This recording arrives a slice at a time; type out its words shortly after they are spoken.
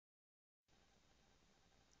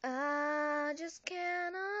I just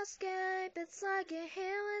can't escape, it's like you're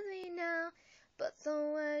here with me now. But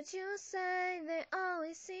the words you say, they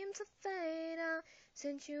always seem to fade out.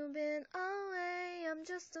 Since you've been away, I'm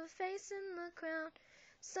just a face in the crowd.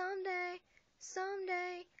 Someday,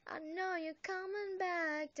 I know you're coming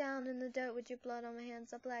back. Down in the dirt with your blood on my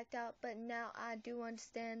hands, I blacked out. But now I do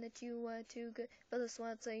understand that you were too good for this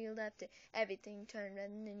world, so you left it. Everything turned red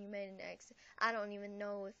and then you made an exit. I don't even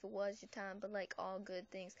know if it was your time, but like all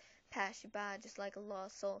good things, pass you by just like a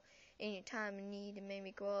lost soul. In your time of need, it made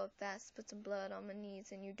me grow up fast, put some blood on my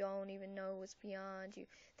knees, and you don't even know what's beyond you.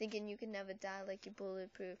 Thinking you could never die like you're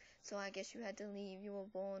bulletproof, so I guess you had to leave. You were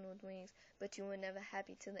born with wings, but you were never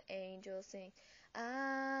happy till the angels sing.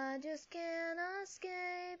 I just can't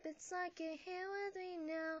escape, it's like you're here with me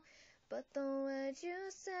now. But the words you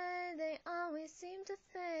say, they always seem to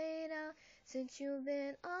fade out. Since you've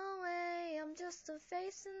been away, I'm just a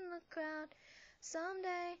face in the crowd.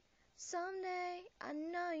 Someday, I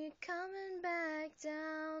know you're coming back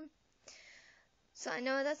down. So I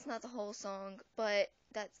know that's not the whole song, but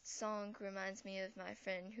that song reminds me of my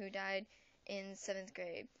friend who died in 7th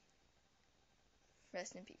grade.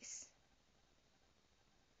 Rest in peace.